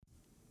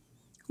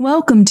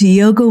Welcome to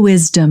Yoga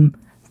Wisdom.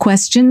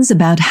 Questions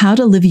about how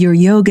to live your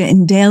yoga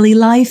in daily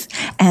life,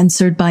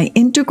 answered by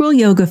Integral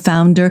Yoga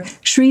founder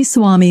Sri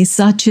Swami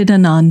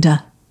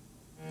Satchidananda.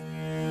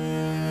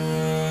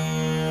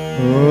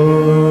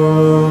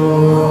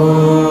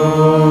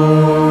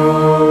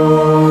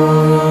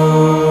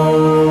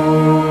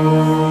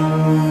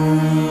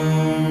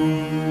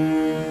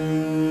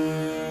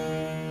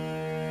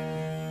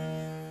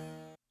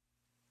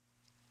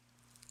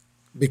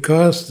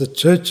 Because the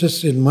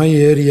churches in my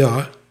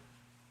area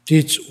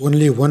teach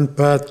only one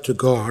path to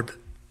God,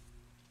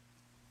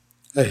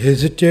 I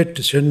hesitate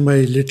to send my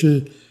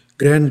little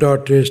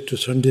granddaughters to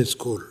Sunday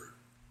school.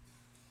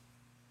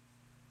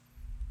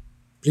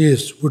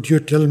 Please, would you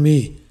tell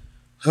me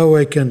how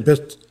I can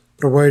best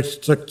provide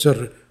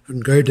structure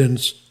and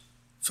guidance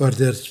for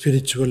their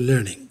spiritual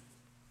learning?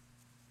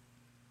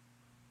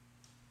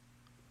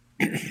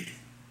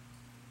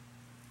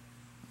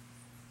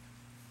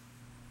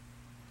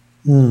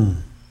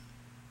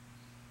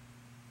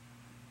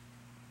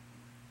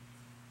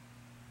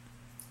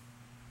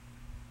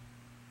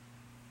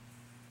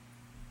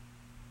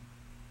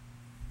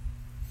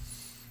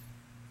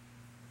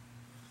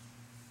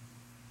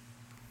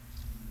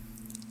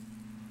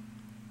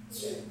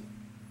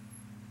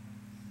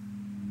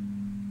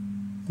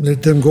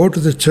 Let them go to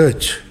the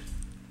church.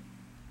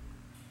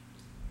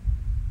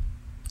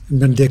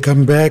 And when they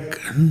come back,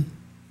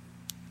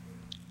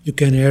 you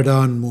can add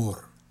on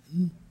more.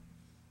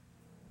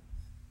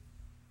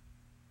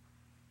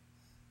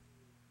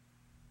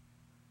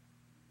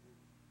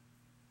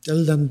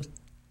 Tell them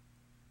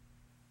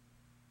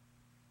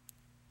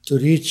to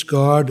reach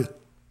God,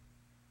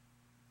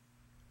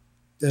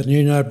 there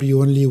need not be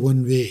only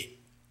one way.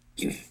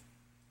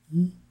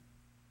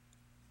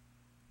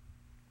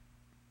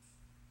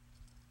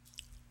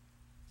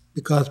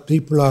 Because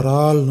people are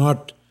all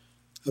not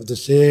of the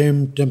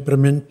same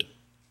temperament,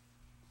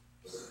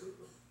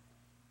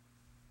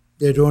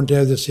 they don't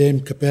have the same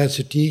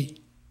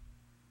capacity,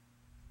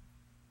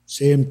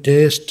 same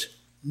taste.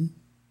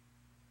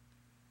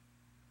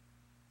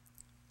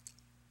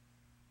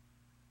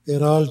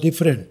 They're all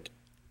different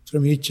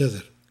from each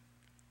other.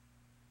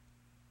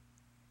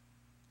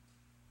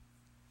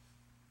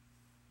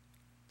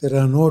 There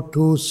are no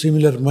two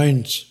similar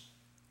minds,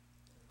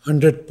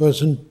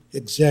 100%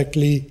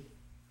 exactly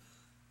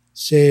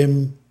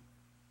same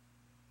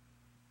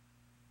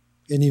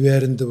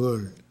anywhere in the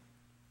world.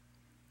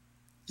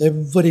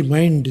 Every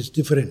mind is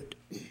different.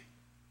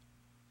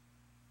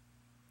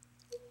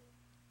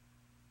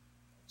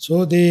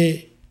 So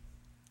they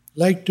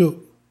like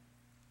to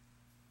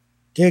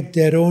take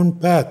their own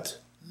path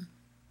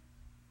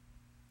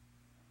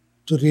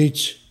to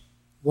reach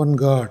one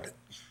God.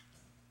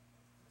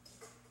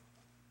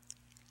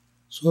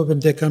 So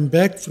when they come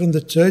back from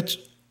the church,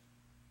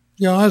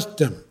 you ask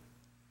them,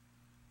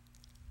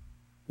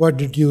 what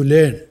did you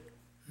learn?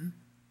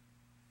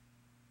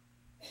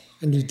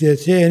 And if they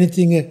say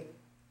anything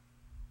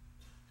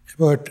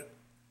about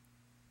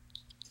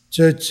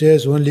church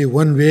says only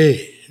one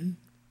way,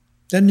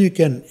 then you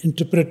can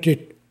interpret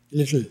it a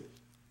little.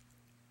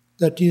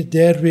 That is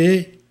their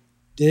way,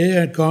 they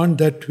have gone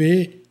that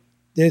way,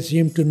 they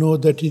seem to know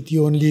that is the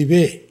only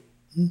way.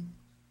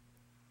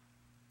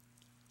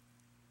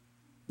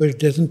 But it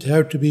doesn't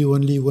have to be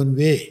only one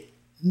way.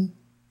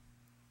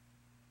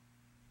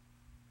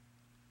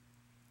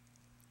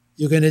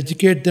 You can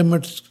educate them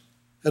at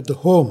the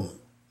home.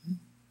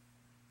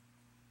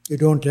 You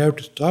don't have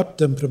to stop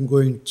them from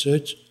going to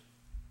church.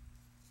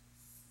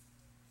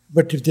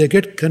 But if they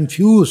get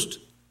confused,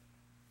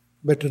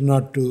 better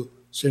not to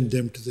send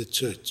them to the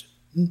church.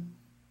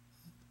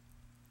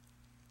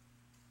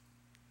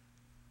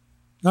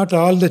 Not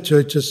all the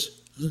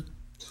churches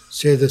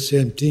say the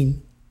same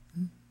thing.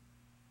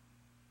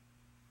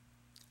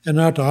 And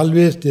not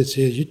always they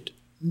say it.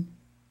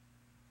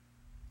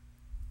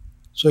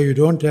 So you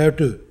don't have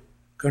to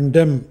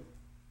condemn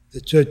the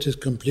churches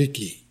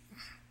completely.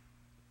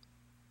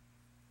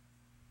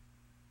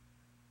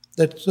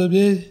 That's the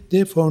way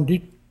they found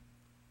it.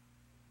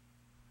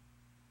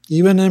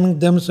 Even among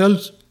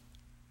themselves,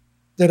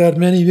 there are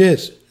many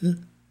ways.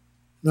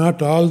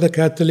 Not all the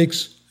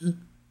Catholics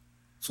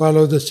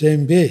follow the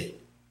same way.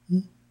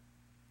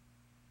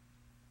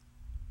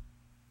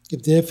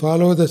 If they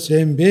follow the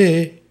same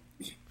way,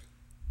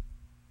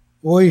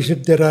 why is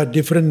it there are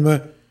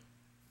different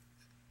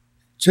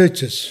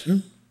churches?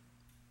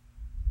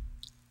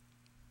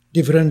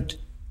 Different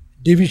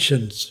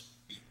divisions.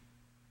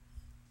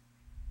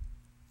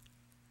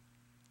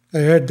 I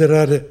heard there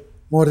are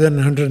more than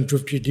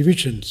 150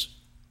 divisions.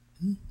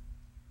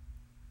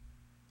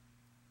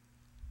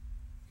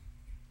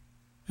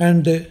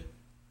 And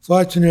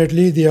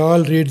fortunately, they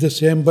all read the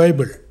same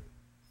Bible.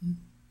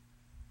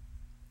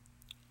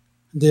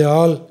 They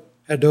all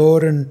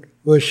adore and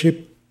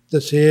worship the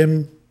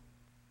same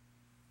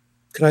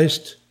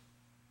Christ.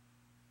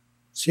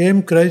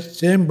 Same Christ,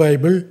 same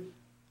Bible,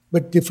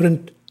 but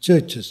different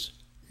churches,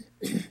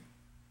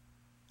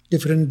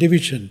 different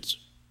divisions.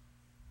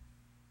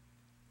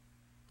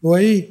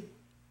 Why?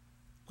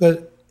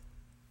 Because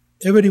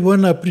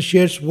everyone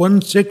appreciates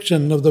one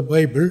section of the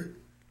Bible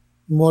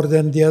more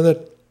than the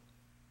other.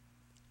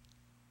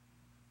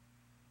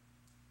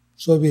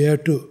 So we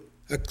have to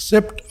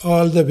accept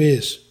all the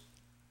ways.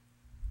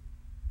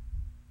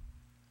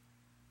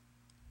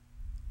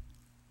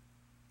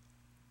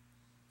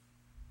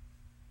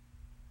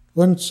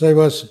 Once I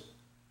was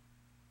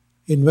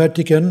in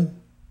Vatican,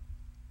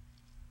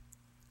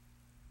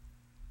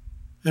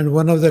 and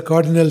one of the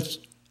cardinals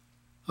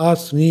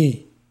asked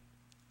me,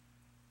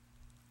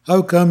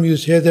 "How come you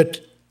say that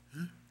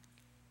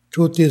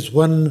truth is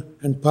one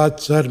and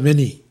paths are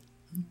many?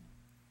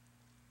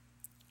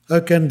 How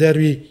can there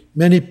be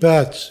many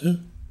paths?"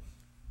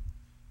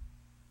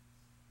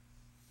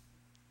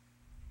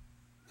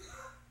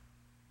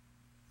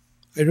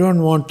 I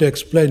don't want to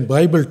explain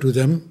Bible to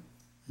them.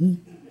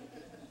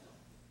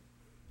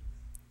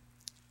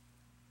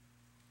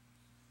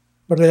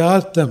 But I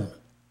asked them,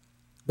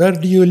 "Where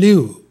do you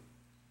live?"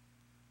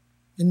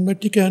 "In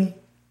Vatican."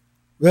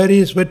 "Where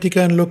is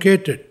Vatican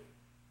located?"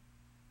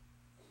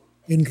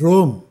 "In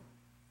Rome."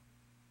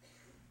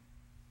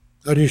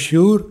 "Are you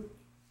sure?"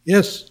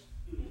 "Yes."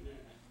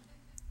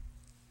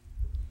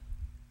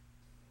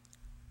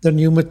 Then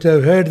you must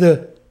have heard the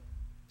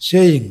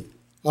saying,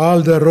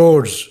 "All the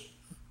roads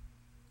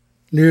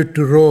lead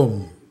to Rome."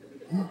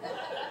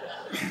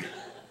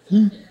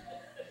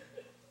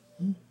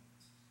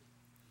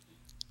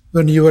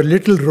 When your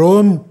little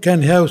Rome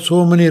can have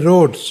so many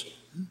roads,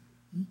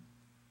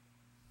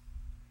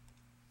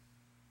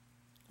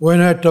 why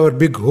not our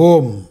big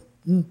home?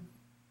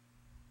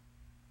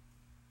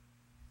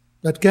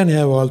 That can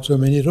have also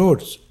many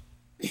roads.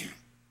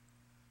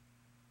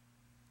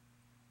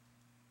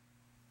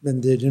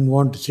 Then they didn't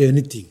want to say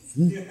anything.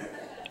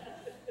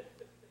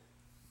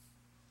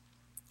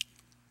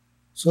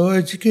 So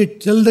educate,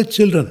 tell the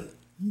children.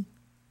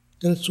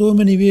 There are so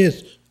many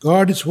ways.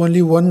 God is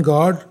only one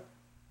God.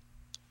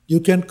 You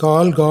can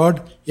call God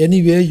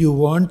any way you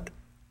want,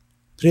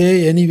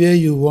 pray any way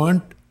you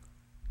want,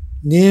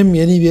 name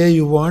any way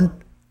you want.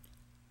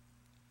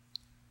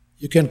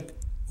 You can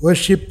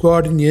worship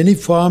God in any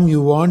form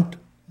you want,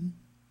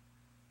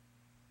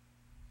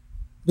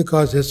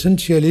 because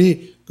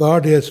essentially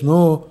God has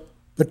no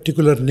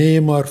particular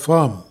name or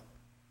form.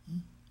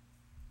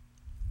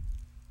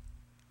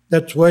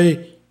 That's why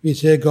we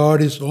say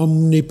God is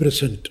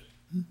omnipresent.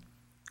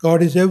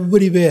 God is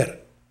everywhere,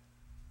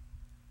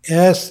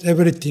 as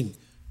everything,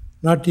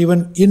 not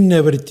even in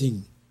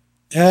everything,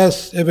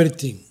 as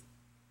everything.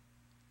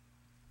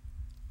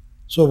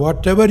 So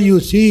whatever you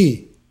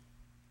see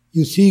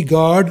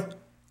God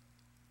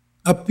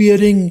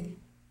appearing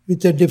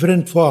with a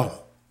different form,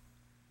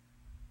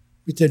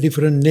 with a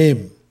different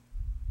name.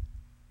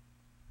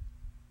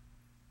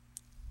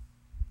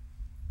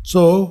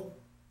 So,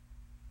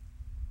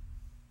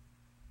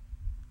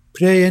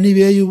 pray any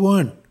way you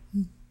want.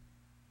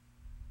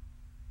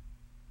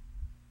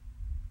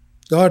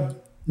 God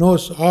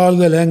knows all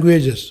the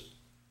languages.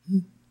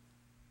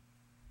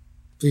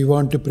 If you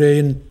want to pray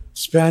in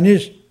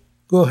Spanish,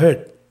 go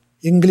ahead.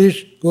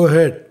 English, go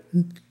ahead.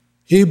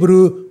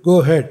 Hebrew, go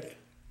ahead.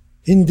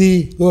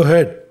 Hindi, go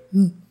ahead.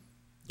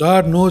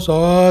 God knows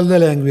all the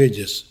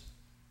languages.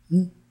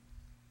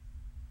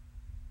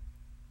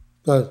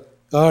 Because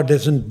God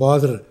doesn't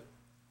bother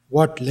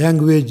what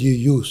language you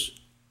use,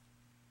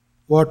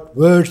 what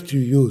words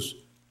you use.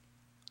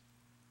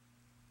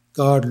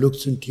 God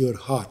looks into your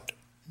heart.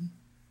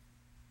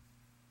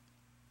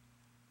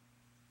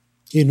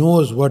 He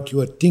knows what you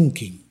are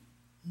thinking.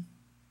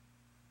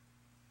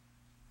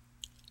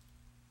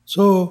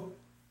 So,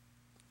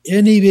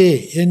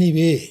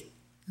 anyway,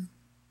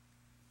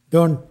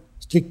 don't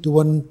stick to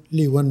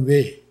only one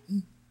way.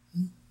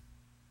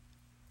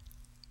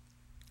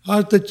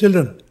 Ask the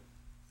children,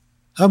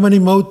 how many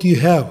mouth you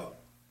have?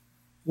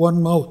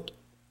 One mouth.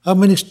 How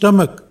many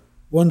stomach?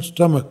 One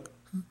stomach.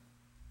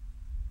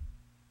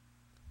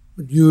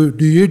 Do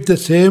you eat the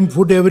same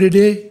food every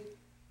day?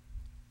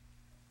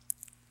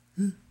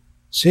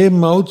 Same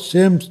mouth,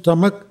 same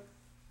stomach.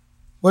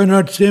 Why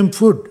not same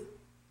food?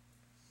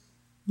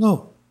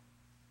 No.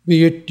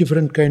 We eat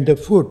different kind of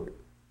food.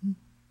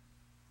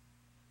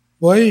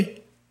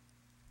 Why?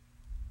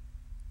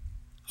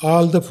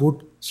 All the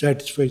food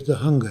satisfies the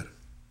hunger.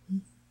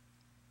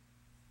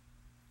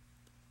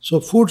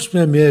 So foods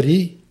may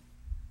vary,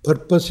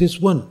 purpose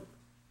is one.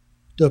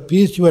 To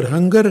appease your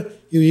hunger,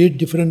 you eat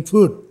different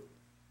food.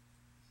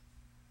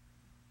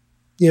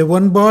 You have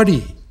one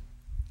body.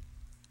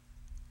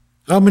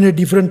 How many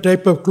different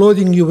type of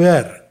clothing you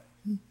wear?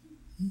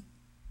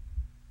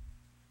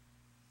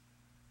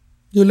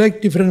 You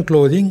like different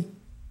clothing,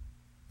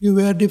 you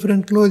wear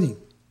different clothing,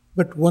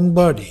 but one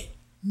body.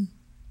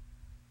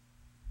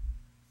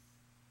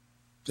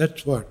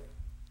 That's what.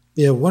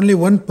 We have only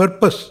one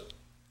purpose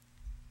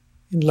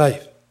in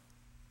life.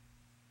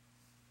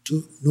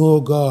 To know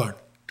God,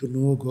 to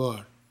know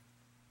God.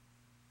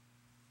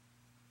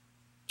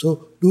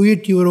 So do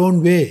it your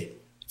own way.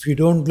 If you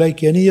don't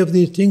like any of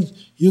these things,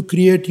 you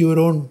create your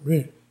own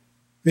way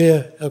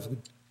of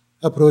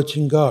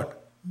approaching God.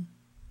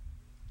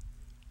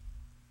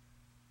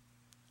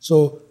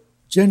 So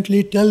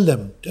gently tell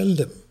them.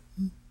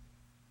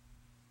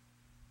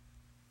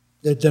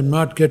 Let them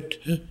not get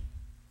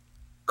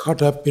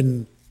caught up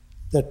in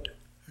that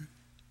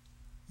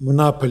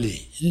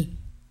monopoly.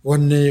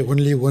 Only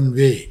one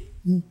way.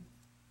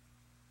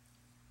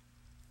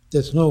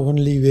 There's no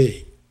only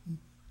way.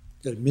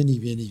 There are many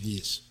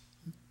ways.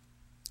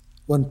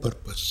 One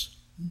purpose.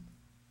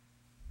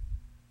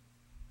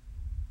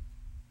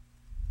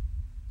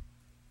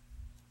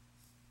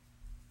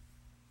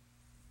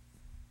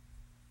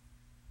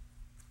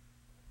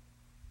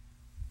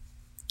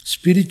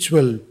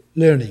 Spiritual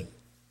learning.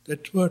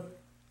 That's what.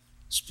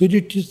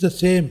 Spirit is the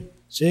same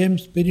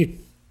spirit,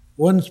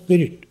 one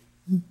spirit.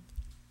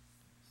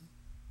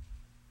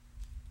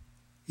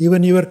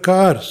 Even your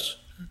cars,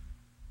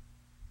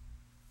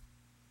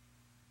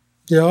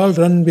 they all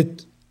run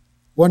with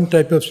one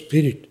type of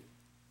spirit.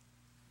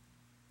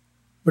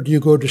 But you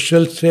go to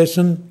Shell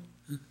station,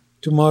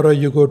 tomorrow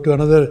you go to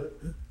another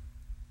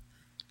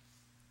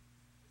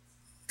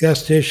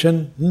gas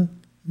station.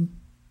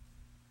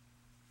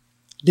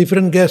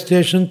 Different gas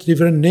stations,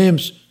 different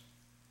names,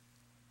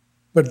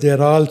 but they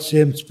are all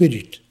same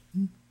spirit.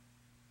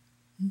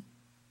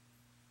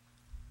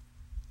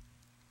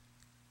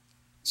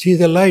 See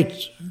the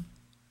lights.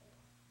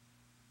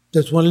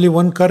 There's only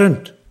one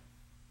current,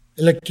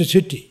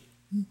 electricity.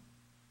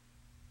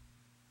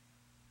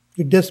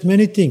 It does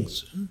many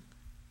things.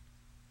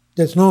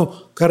 There's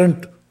no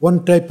current,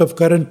 one type of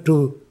current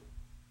to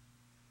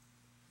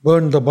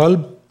burn the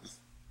bulb,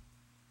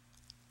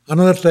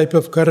 another type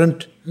of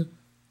current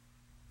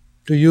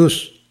to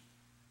use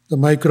the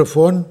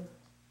microphone,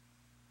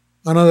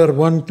 another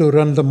one to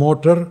run the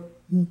motor.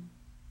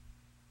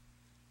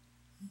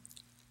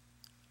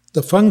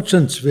 The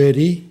functions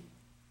vary,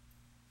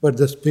 but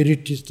the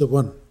spirit is the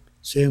one,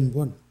 same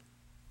one.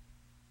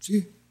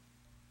 See?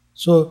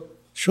 So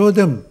show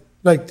them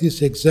like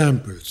these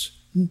examples.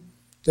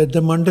 Let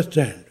them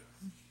understand.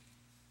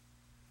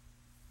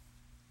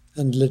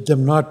 And let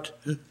them not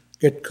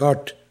get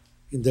caught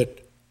in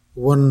that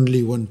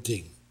only one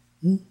thing.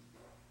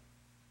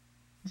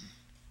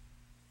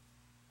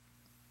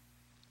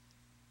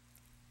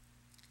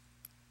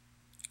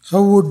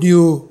 How would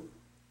you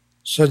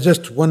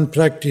suggest one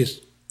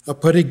practice,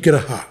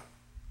 aparigraha,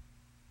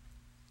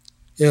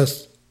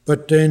 as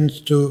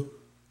pertains to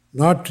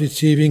not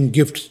receiving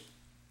gifts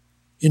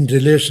in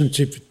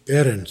relationship with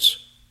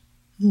parents?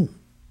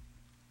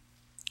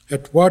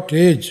 At what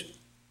age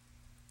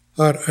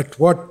or at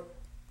what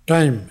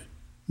time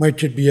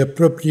might it be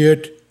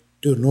appropriate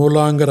to no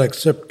longer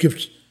accept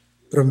gifts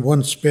from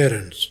one's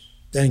parents?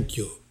 Thank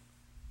you.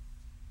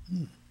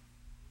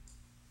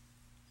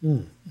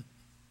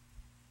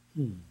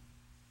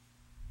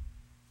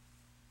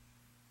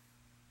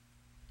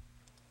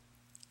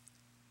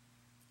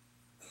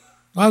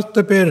 Ask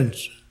the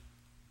parents,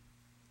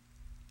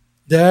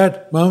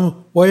 Dad,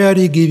 Mom, why are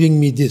you giving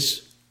me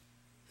this?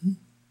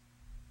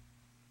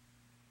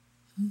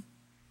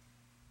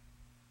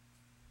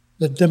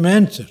 Let them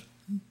answer.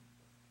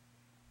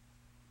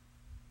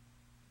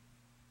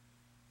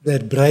 They're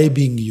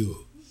bribing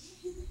you.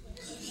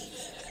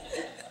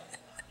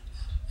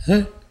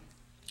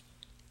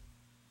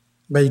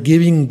 By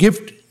giving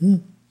gift,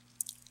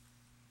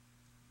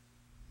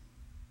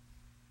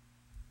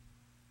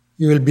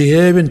 you will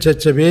behave in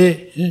such a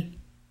way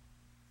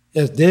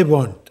as they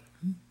want.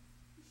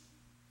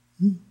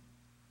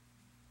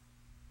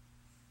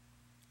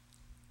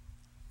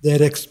 They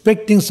are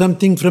expecting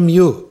something from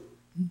you.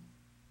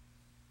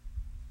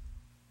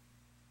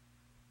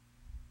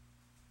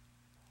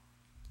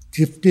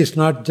 Gift is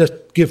not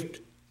just gift.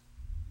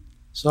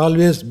 It's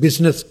always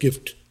business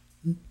gift.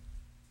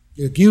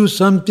 You give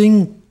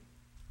something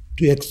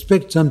to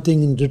expect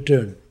something in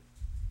return.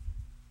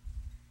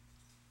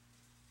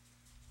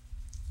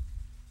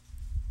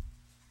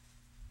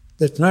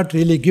 That's not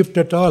really gift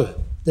at all.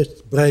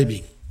 That's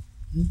bribing.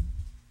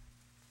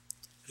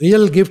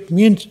 Real gift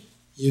means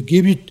you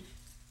give it.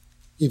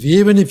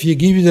 Even if you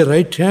give the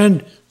right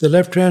hand, the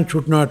left hand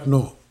should not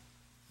know.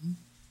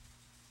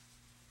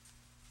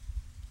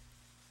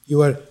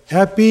 You are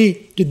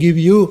happy to give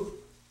you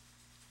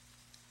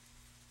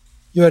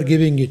are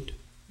giving it.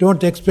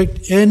 Don't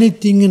expect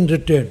anything in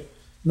return,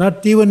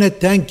 not even a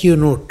thank you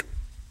note.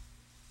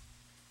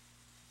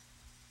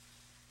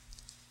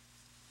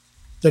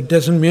 That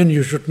doesn't mean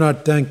you should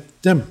not thank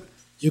them.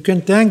 You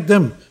can thank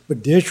them,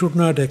 but they should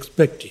not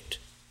expect it.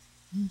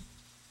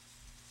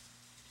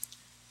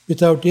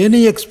 Without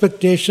any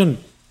expectation,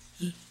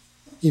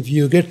 if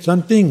you get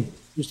something,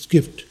 it's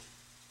gift.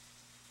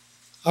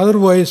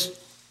 Otherwise,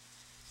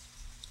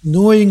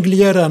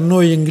 knowingly or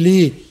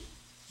unknowingly,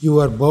 you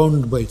are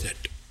bound by that.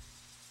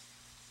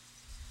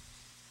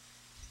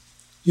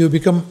 You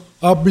become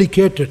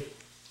obligated.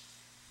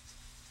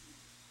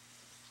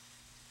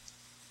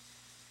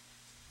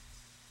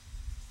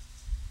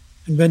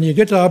 And when you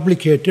get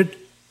obligated,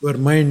 your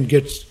mind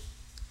gets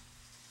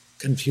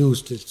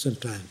confused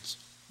sometimes.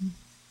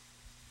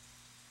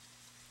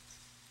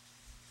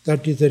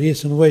 That is the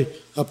reason why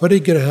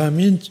aparigraha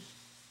means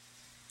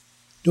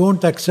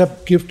don't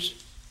accept gifts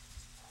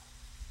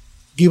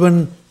given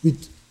with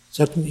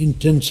certain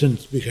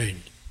intentions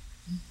behind.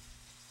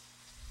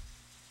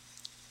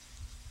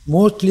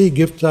 Mostly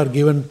gifts are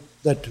given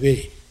that way.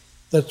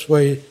 That's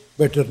why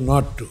better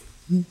not to.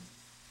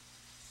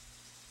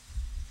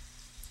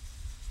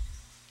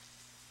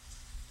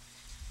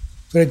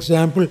 For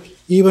example,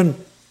 even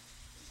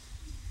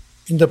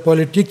in the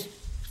politics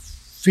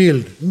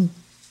field,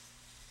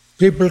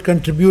 people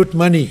contribute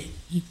money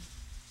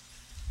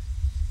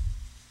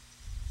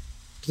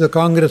to the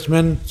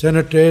congressmen,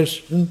 senators.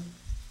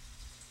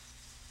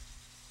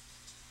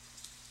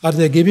 Are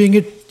they giving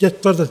it just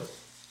for the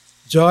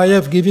joy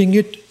of giving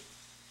it,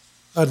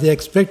 or they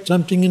expect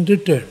something in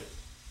return?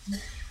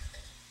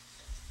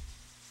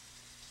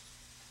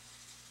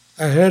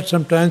 I heard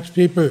sometimes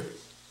people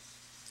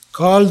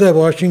call the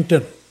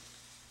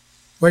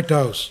White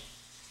House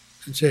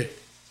and say,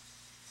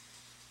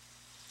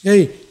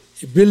 "Hey,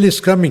 a bill is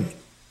coming.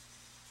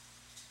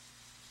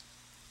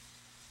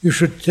 You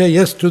should say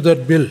yes to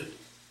that bill.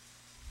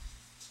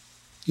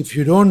 If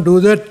you don't do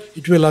that,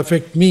 it will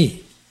affect me.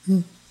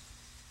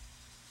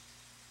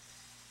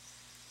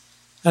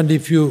 And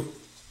if you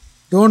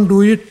don't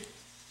do it,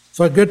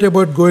 forget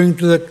about going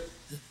to the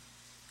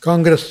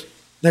Congress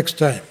next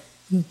time.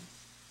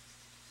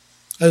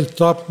 I'll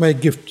stop my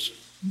gifts."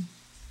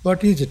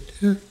 What is it?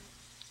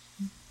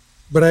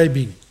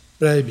 Bribing.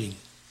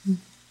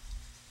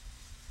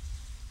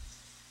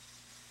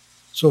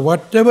 So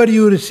whatever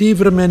you receive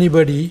from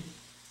anybody,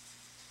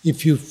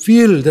 if you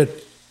feel that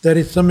there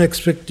is some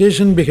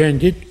expectation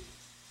behind it,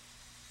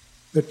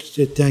 better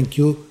say, "Thank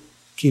you,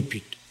 keep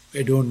it.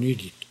 I don't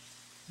need it."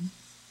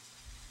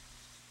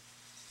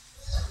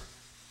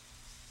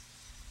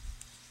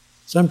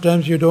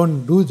 Sometimes you don't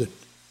do that.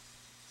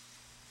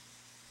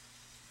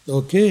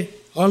 Okay,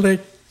 all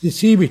right,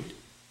 receive it.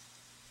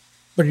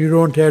 But you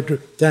don't have to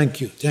thank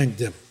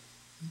them.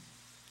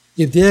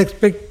 If they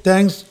expect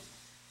thanks,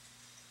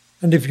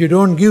 and if you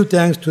don't give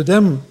thanks to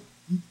them,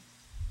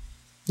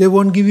 they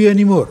won't give you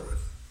any more.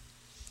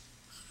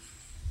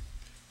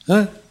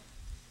 Huh?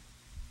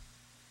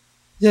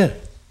 Yeah.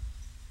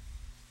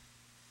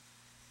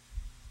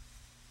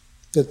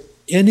 But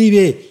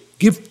anyway,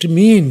 gift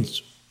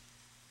means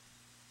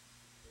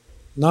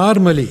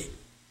normally,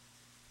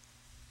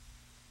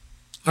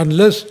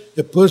 unless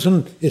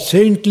a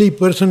saintly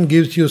person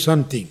gives you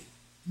something,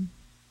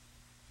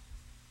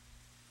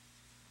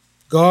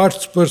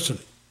 God's person,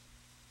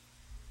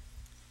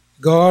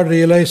 God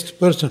realized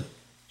person,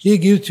 he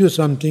gives you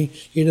something,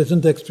 he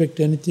doesn't expect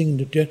anything in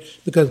return,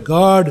 because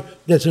God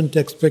doesn't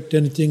expect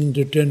anything in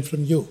return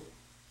from you.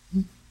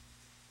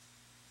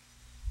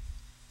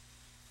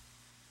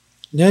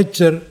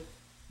 Nature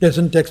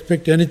doesn't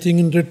expect anything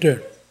in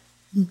return.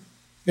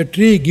 A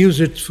tree gives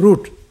its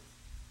fruit.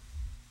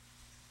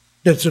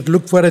 Does it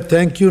look for a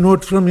thank you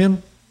note from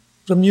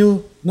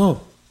you? No.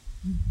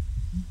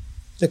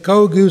 The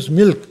cow gives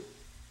milk.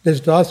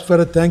 Does it ask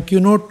for a thank you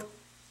note?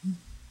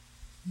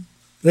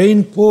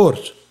 Rain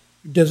pours.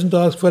 It doesn't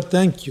ask for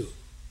thank you.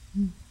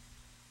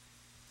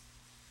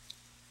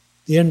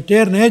 The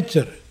entire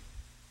nature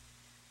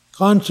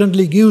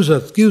constantly gives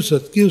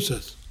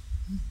us.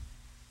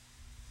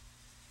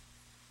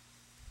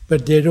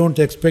 But they don't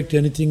expect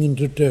anything in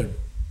return.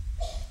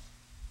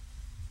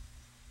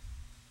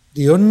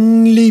 The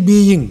only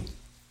being,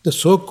 the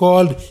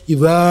so-called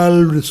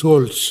evolved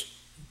souls,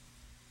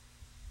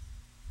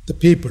 the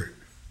people,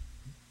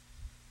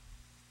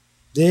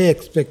 they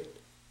expect.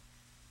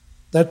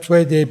 That's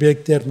why they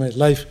make their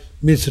life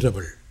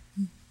miserable.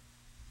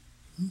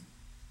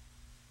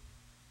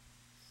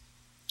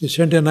 You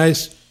send a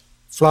nice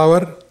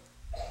flower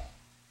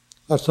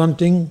or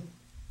something,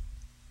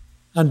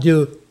 and you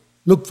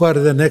look for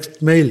the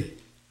next mail,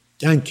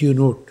 thank you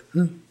note.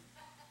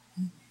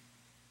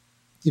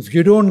 If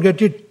you don't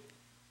get it,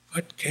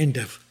 what kind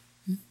of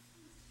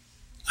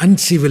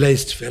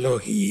uncivilized fellow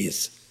he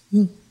is.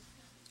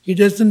 He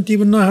doesn't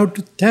even know how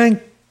to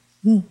thank.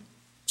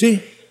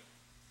 See?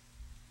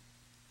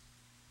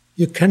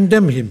 You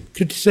condemn him,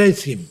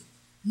 criticize him.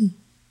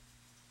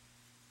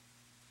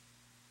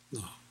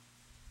 No.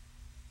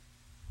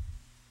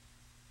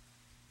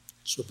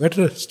 So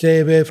better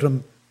stay away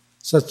from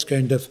such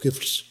kind of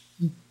gifts.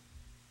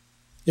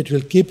 It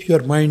will keep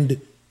your mind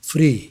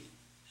free.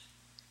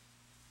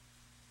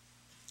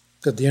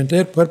 Because the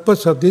entire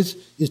purpose of this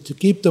is to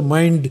keep the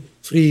mind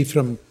free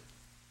from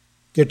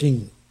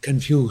getting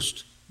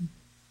confused,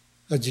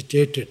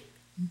 agitated.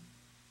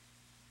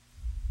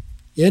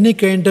 Any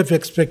kind of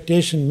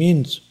expectation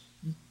means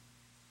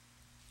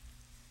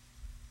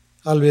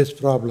always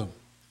problem.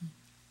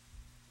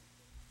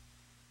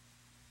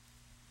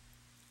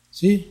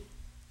 See,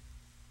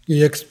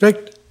 you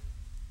expect,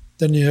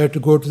 then you have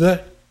to go to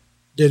the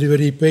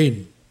delivery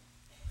pain.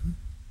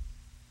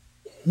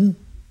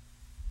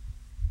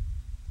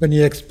 When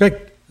you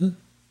expect,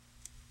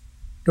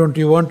 don't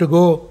you want to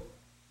go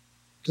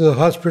to the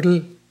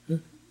hospital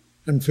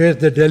and face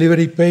the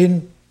delivery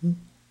pain?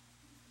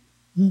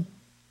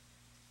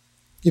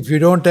 If you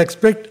don't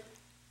expect,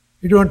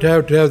 you don't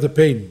have to have the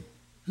pain.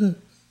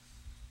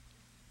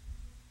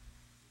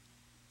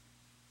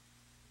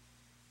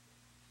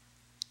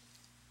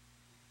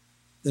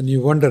 Then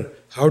you wonder,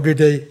 how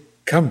did I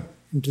come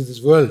into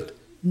this world?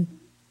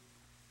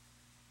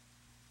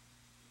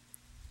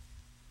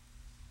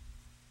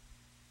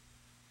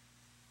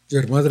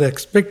 Your mother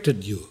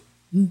expected you.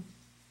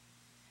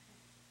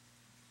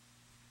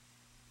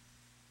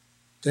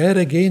 There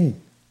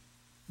again,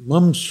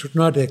 mums should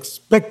not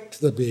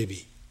expect the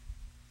baby.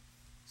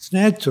 It's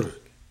natural.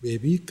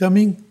 Baby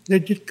coming,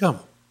 let it come.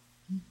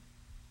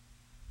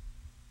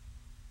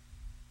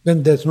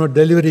 Then there's no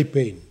delivery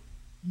pain.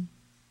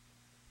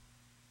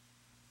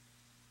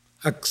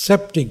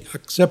 Accepting,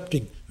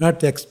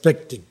 not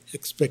expecting.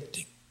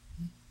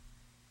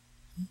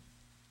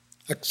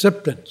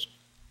 Acceptance.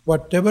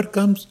 Whatever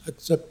comes,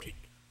 accept it.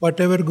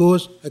 Whatever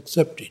goes,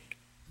 accept it.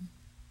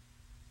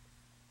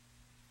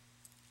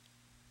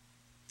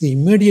 The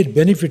immediate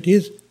benefit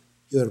is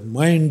your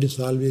mind is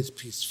always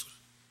peaceful.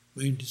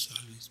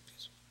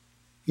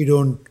 You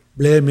don't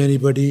blame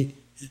anybody.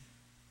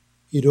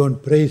 You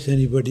don't praise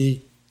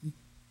anybody.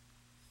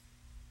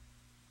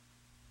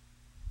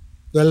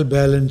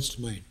 Well-balanced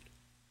mind.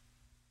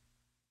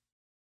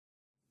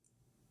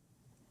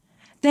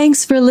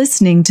 Thanks for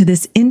listening to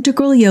this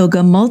Integral Yoga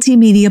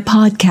Multimedia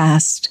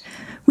Podcast.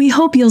 We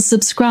hope you'll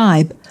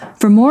subscribe.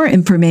 For more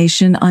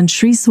information on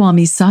Sri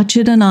Swami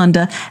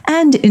Satchidananda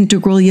and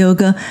Integral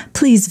Yoga,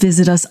 please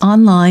visit us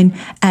online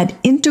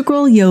at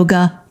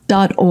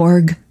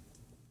integralyoga.org.